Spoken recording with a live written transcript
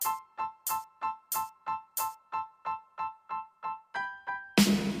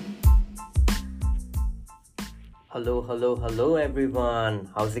Hello everyone.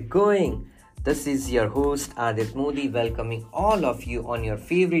 How's it going? This is your host Adit Modi welcoming all of you on your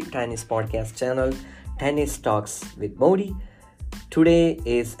favorite tennis podcast channel, Tennis Talks with Modi. Today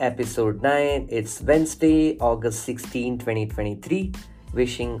is episode 9. It's Wednesday, August 16, 2023.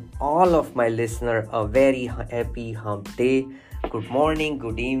 Wishing all of my listeners a very happy hump day. Good morning,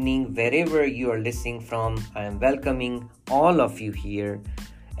 good evening, wherever you are listening from. I am welcoming all of you here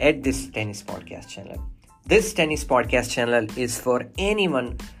at this tennis podcast channel. This tennis podcast channel is for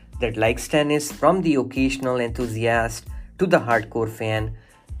anyone that likes tennis, from the occasional enthusiast to the hardcore fan.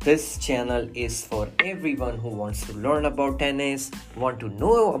 This channel is for everyone who wants to learn about tennis, want to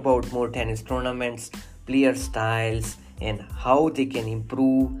know about more tennis tournaments, player styles, and how they can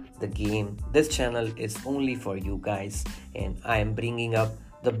improve the game. This channel is only for you guys, and I am bringing up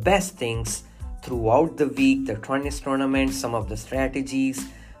the best things throughout the week, the tennis tournaments, some of the strategies,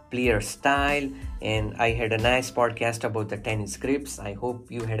 player style, and I had a nice podcast about the tennis grips. I hope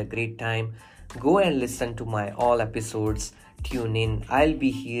you had a great time. Go and listen to my all episodes. Tune in. I'll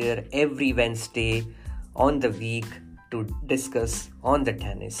be here every Wednesday on the week to discuss on the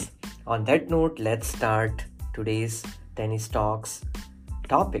tennis. On that note, let's start today's tennis talks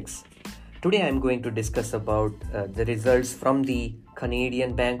topics. Today I'm going to discuss about the results from the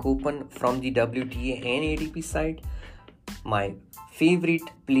Canadian Bank Open from the WTA and ATP side. My favorite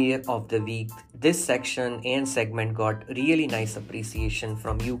player of the week. This section and segment got really nice appreciation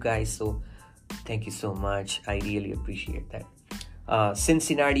from you guys, so thank you so much. I really appreciate that.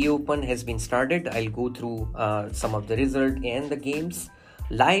 Cincinnati Open has been started. I'll go through some of the result and the games,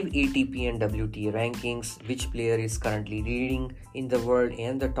 live ATP and WTA rankings, which player is currently leading in the world,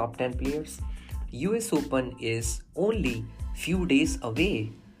 and the top 10 players. US Open is only few days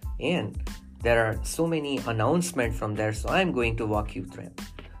away, and there are so many announcements from there, so I'm going to walk you through them.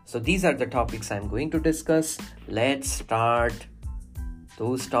 So these are the topics I'm going to discuss. Let's start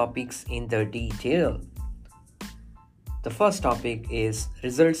those topics in the detail. The first topic is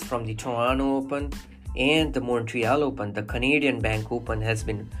results from the Toronto Open and the Montreal Open. The Canadian Bank Open has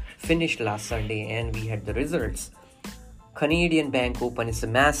been finished last Sunday and we had the results. Canadian Bank Open is a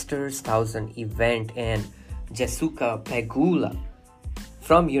Masters 1000 event, and Jessica Pegula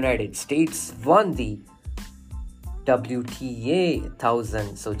from United States won the WTA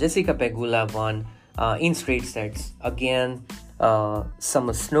 1000. So Jessica Pegula won in straight sets. Again,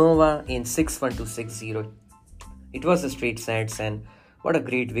 Samasnova in 6-1 to 6-0. It was a straight sets, and what a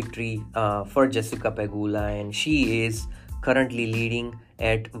great victory for Jessica Pegula. And she is currently leading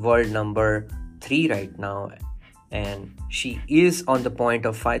at world number 3 right now. And she is on the point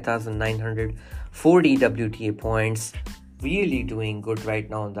of 5,940 WTA points. Really doing good right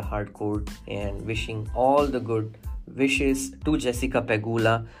now on the hard court, and wishing all the good wishes to Jessica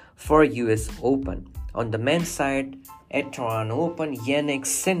Pegula for US Open. On the men's side, at Toronto Open, Yannick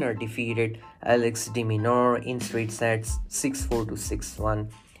Sinner defeated Alex de Minaur in straight sets 6-4 to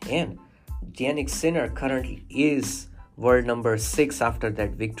 6-1, and Yannick Sinner currently is world number 6 after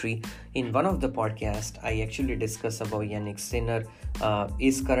that victory. In one of the podcasts, I actually discussed about Yannick Sinner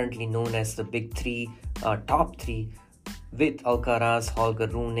is currently known as the big three, top three, with Alcaraz, Holger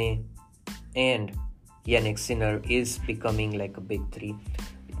Rune, and Yannick Sinner is becoming like a big three.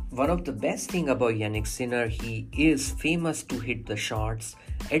 One of the best thing about Yannick Sinner, he is famous to hit the shots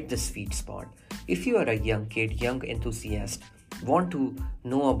at the sweet spot. If you are a young kid, young enthusiast, want to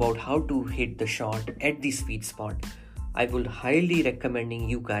know about how to hit the shot at the sweet spot, I would highly recommending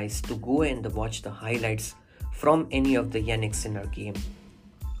you guys to go and watch the highlights from any of the Yannick Sinner game.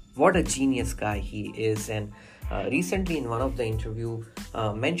 What a genius guy he is. And recently in one of the interview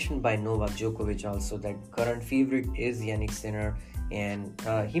mentioned by Novak Djokovic also, that current favorite is Yannick Sinner, and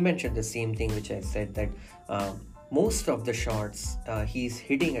he mentioned the same thing which I said, that most of the shots he's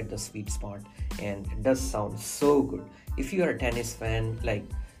hitting at the sweet spot, and it does sound so good. If you are a tennis fan, like,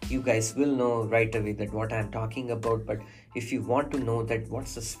 you guys will know right away that what I'm talking about. But if you want to know that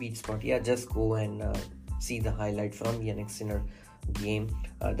what's the sweet spot, just go and see the highlight from Yannick Sinner game.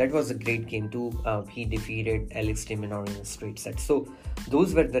 That was a great game too. He defeated Alex de Minaur in a straight set. So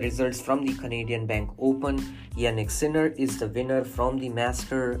those were the results from the Canadian Bank Open. Yannick Sinner is the winner from the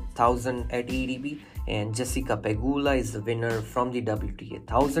Master 1000 at ATP, and Jessica Pegula is the winner from the WTA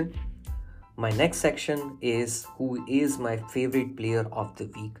 1000. My next section is who is my favorite player of the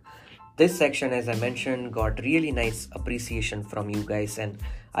week. This section, as I mentioned, got really nice appreciation from you guys, and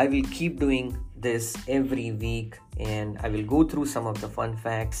I will keep doing this every week, and I will go through some of the fun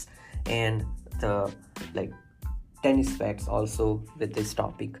facts and the tennis facts also with this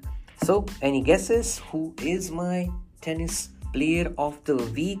topic. So any guesses who is my tennis player of the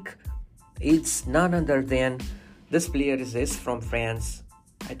week? It's none other than This player is from France.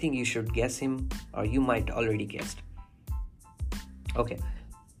 I think you should guess him, or you might already guessed. Okay,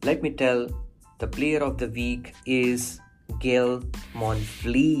 let me tell. The player of the week is Gael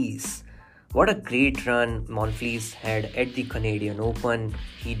Monfils. What a great run Monfils had at the Canadian Open.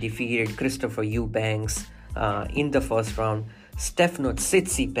 He defeated Christopher Eubanks in the first round. Stefano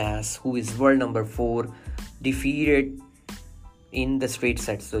Tsitsipas, who is world number 4, defeated in the straight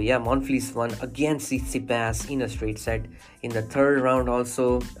set. So yeah, Monfils won against Tsitsipas in a straight set. In the third round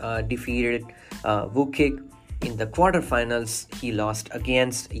also defeated Vukic. In the quarterfinals, he lost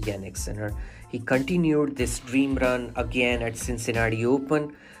against Jannik Sinner. He continued this dream run again at Cincinnati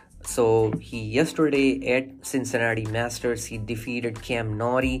Open. So yesterday at Cincinnati Masters, he defeated Cam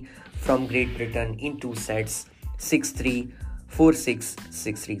Norrie from Great Britain in 2 sets, 6-3, 4-6,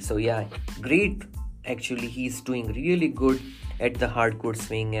 6-3. So yeah, great. Actually, he's doing really good at the hardcourt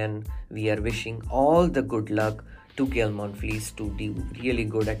swing, and we are wishing all the good luck to Gael Monfils to do really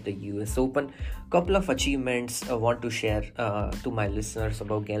good at the US Open. Couple of achievements I want to share to my listeners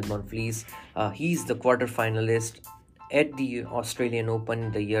about Gael Monfils. He's the quarterfinalist at the Australian Open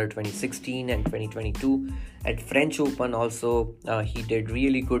in the year 2016 and 2022. At French Open also, he did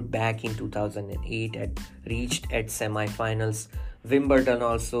really good back in 2008 and reached at semi-finals. Wimbledon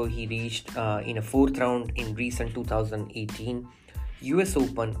also, he reached in a 4th round in recent 2018. US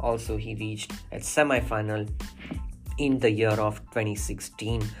Open also, he reached at semi-final in the year of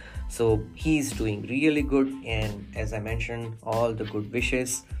 2016. So he's doing really good, and as I mentioned, all the good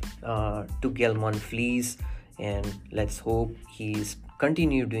wishes to Gael Monfils, and let's hope he's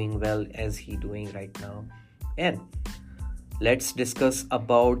continue doing well as he doing right now. And let's discuss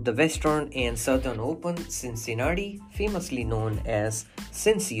about the Western and Southern Open, Cincinnati, famously known as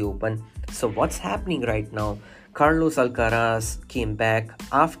Cincy Open. So what's happening right now? Carlos Alcaraz came back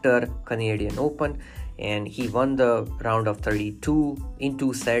after Canadian Open, and he won the round of 32 in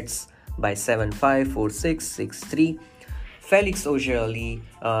 2 sets by 7-5, 4-6, 6-3. Felix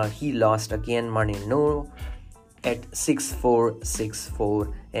Auger-Aliassime, he lost again Marino at 6-4,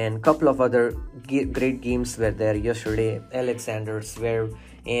 6-4, and couple of other great games were there yesterday. Alexander Zverev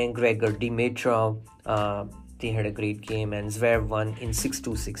and Gregor Dimitrov, they had a great game, and Zverev won in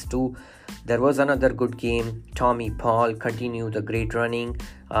 6-2, 6-2. There was another good game. Tommy Paul continued the great running,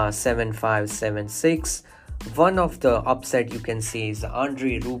 7-5, 7-6. One of the upset you can say is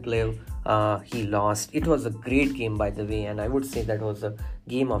Andrei Rublev. He lost. It was a great game, by the way, and I would say that was a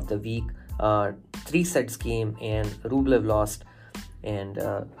game of the week. 3 sets game, and Rublev lost, and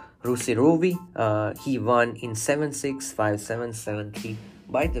Rusirovi, he won in 7-6, 5-7, 7-3.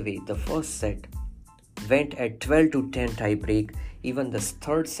 By the way, the first set went at 12-10 tie break. Even the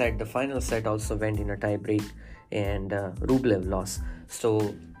third set, the final set, also went in a tie break, and Rublev lost.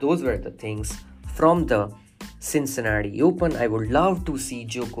 So those were the things from the Cincinnati Open. I would love to see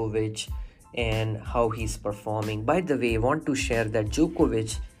Djokovic and how he's performing. By the way, I want to share that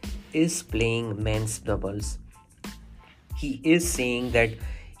Djokovic is playing men's doubles. He is saying that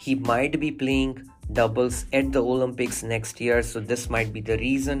he might be playing doubles at the Olympics next year, so this might be the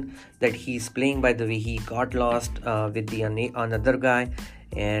reason that he's playing. By the way, he got lost with the another guy,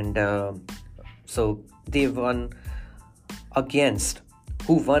 and so they won against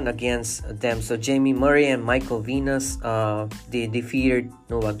them. So Jamie Murray and Michael Venus, they defeated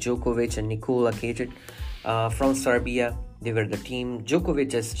Novak Djokovic and Nikola Kajit from Serbia. They were the team.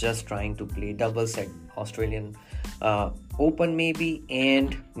 Djokovic is just trying to play doubles at Australian Open maybe,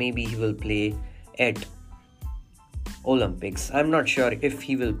 and maybe he will play at Olympics. I'm not sure if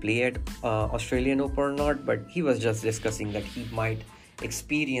he will play at Australian Open or not, but he was just discussing that he might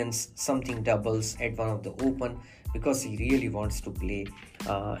experience something doubles at one of the Open because he really wants to play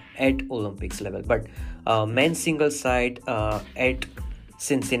at Olympics level. But men's single side at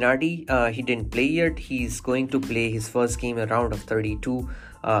Cincinnati, he didn't play yet. He's going to play his first game a round of 32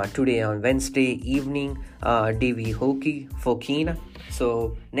 today on Wednesday evening, Davy Fokina.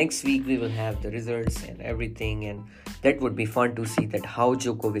 So next week we will have the results and everything, and that would be fun to see that how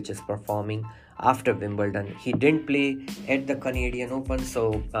Djokovic is performing after Wimbledon. He didn't play at the Canadian Open,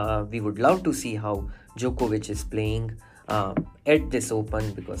 so we would love to see how Djokovic is playing at this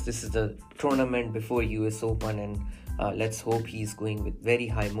Open, because this is the tournament before US Open, and let's hope he's going with very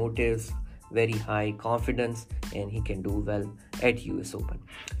high motives, very high confidence, and he can do well at US Open.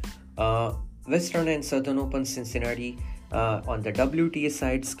 Western and Southern Open, Cincinnati. On the WTA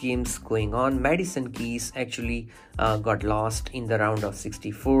side, games going on. Madison Keys actually got lost in the round of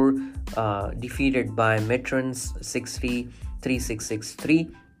 64, defeated by Metrons 6-3, 3-6,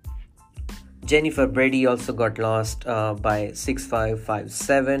 6-3. Jennifer Brady also got lost by 6-5,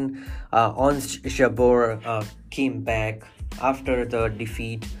 5-7. Ons Jabeur came back after the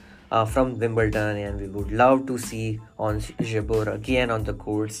defeat from Wimbledon, and we would love to see Ons Jabeur again on the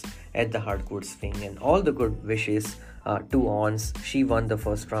courts at the hard court swing. And all the good wishes to Ons. She won the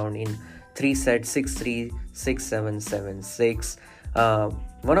first round in 3 sets, 6-3, 6-7, 7-6.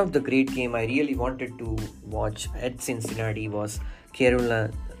 One of the great game I really wanted to watch at Cincinnati was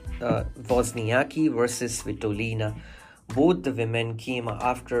Carolina Wozniacki versus Svitolina. Both the women came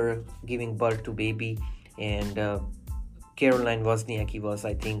after giving birth to baby, and Caroline Wozniacki was,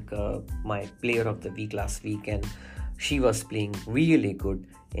 I think, my player of the week last week, and she was playing really good,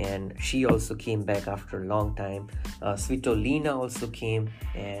 and she also came back after a long time. Svitolina also came,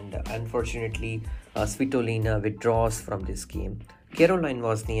 and unfortunately Svitolina withdraws from this game. Caroline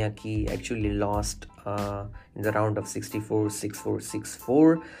Wozniacki actually lost in the round of 64, 6-4,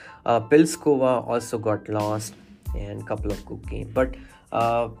 6-4. Pilskova also got lost, and a couple of good games. But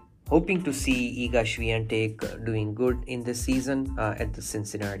hoping to see Iga Swiatek doing good in this season at the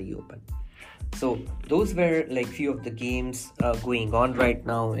Cincinnati Open. So those were like few of the games going on right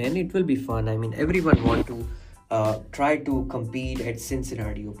now, and it will be fun. I mean, everyone want to try to compete at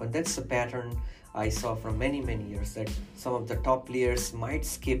Cincinnati Open. That's the pattern I saw from many years, that some of the top players might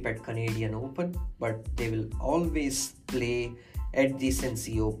skip at Canadian Open, but they will always play at the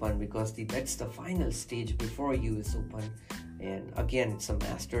Cincy Open because that's the final stage before US Open. And again, it's a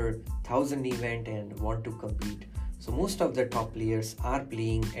Master 1000 event and want to compete. So most of the top players are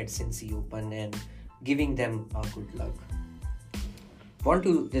playing at Cincy Open and giving them good luck. Want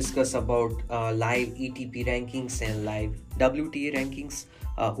to discuss about live ATP rankings and live WTA rankings.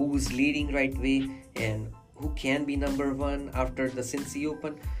 Who's leading right way and who can be number one after the Cincy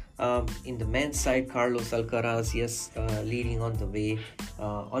Open. In the men's side, Carlos Alcaraz, yes, leading on the way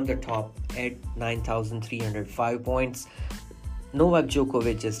on the top at 9,305 points. Novak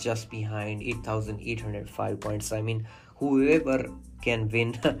Djokovic is just behind, 8,805 points. I mean, whoever can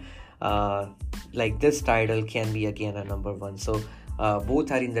win like this title can be again a number one. So both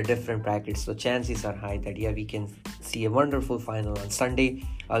are in the different brackets, so chances are high that we can see a wonderful final on Sunday,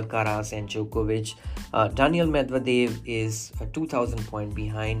 Alcaraz and Djokovic. Daniel Medvedev is 2,000 points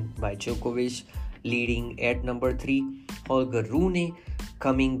behind by Djokovic, leading at number 3. Holger Rune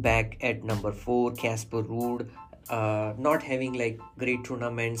coming back at number 4. Casper Ruud not having like great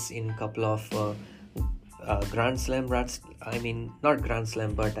tournaments in couple of Grand Slam rats. I mean, not Grand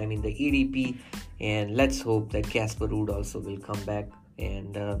Slam, but I mean the EDP. And let's hope that Casper Ruud also will come back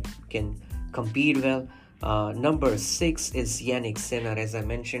and can compete well. Number 6 is Yannick Sinner. As I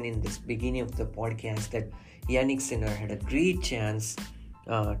mentioned in this beginning of the podcast, that Yannick Sinner had a great chance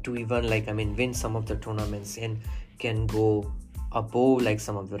to even win some of the tournaments and can go above like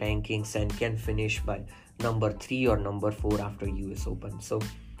some of the rankings and can finish by number 3 or number 4 after US Open. So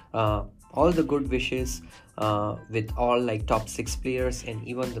all the good wishes with all like top 6 players and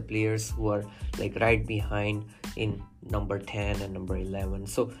even the players who are like right behind in number 10 and number 11.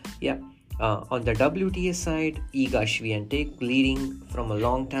 So yeah, on the WTA side, Iga Swiatek leading from a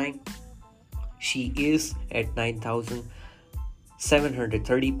long time. She is at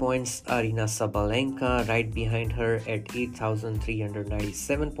 9,730 points. Arina Sabalenka right behind her at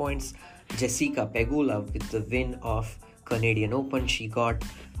 8,397 points. Jessica Pegula with the win of Canadian Open, she got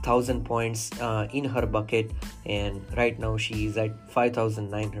 1,000 points in her bucket, and right now she is at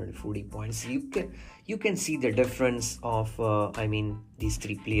 5,940 points. You can see the difference of these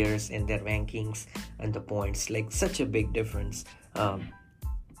 3 players and their rankings and the points, like such a big difference.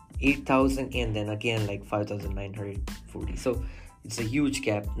 8,000 and then again like 5,940. So it's a huge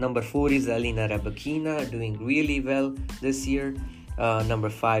gap. Number 4 is Alina Rybakina, doing really well this year. Number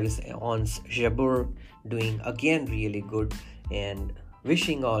 5 is Ons Jabeur, doing again really good, and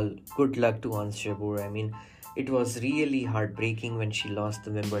wishing all good luck to Ons Jabeur. I mean, it was really heartbreaking when she lost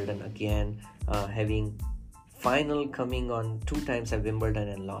the Wimbledon again, having final coming on 2 times at Wimbledon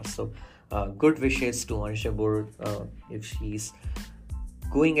and lost. So good wishes to Ons Jabeur if she's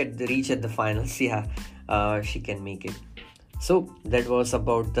going at the reach at the finals. Yeah, she can make it. So that was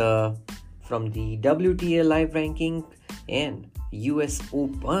about from the WTA live ranking. And US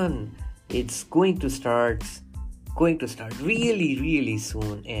Open, it's going to start really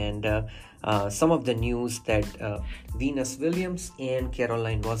soon, and some of the news that Venus Williams and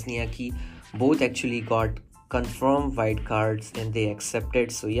Caroline Wozniacki both actually got confirmed white cards and they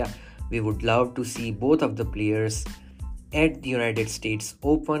accepted. So yeah, we would love to see both of the players at the United States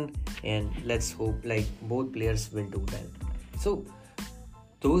Open, and let's hope like both players will do well. So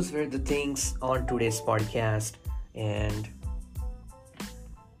those were the things on today's podcast, and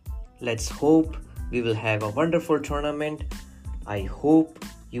let's hope we will have a wonderful tournament. I hope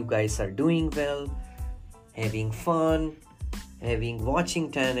you guys are doing well, having fun,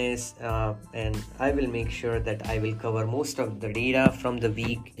 watching tennis, and I will make sure that I will cover most of the data from the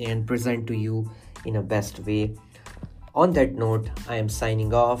week and present to you in a best way. On that note, I am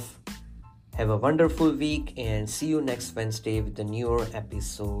signing off. Have a wonderful week and see you next Wednesday with a newer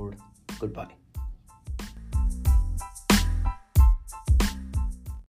episode. Goodbye.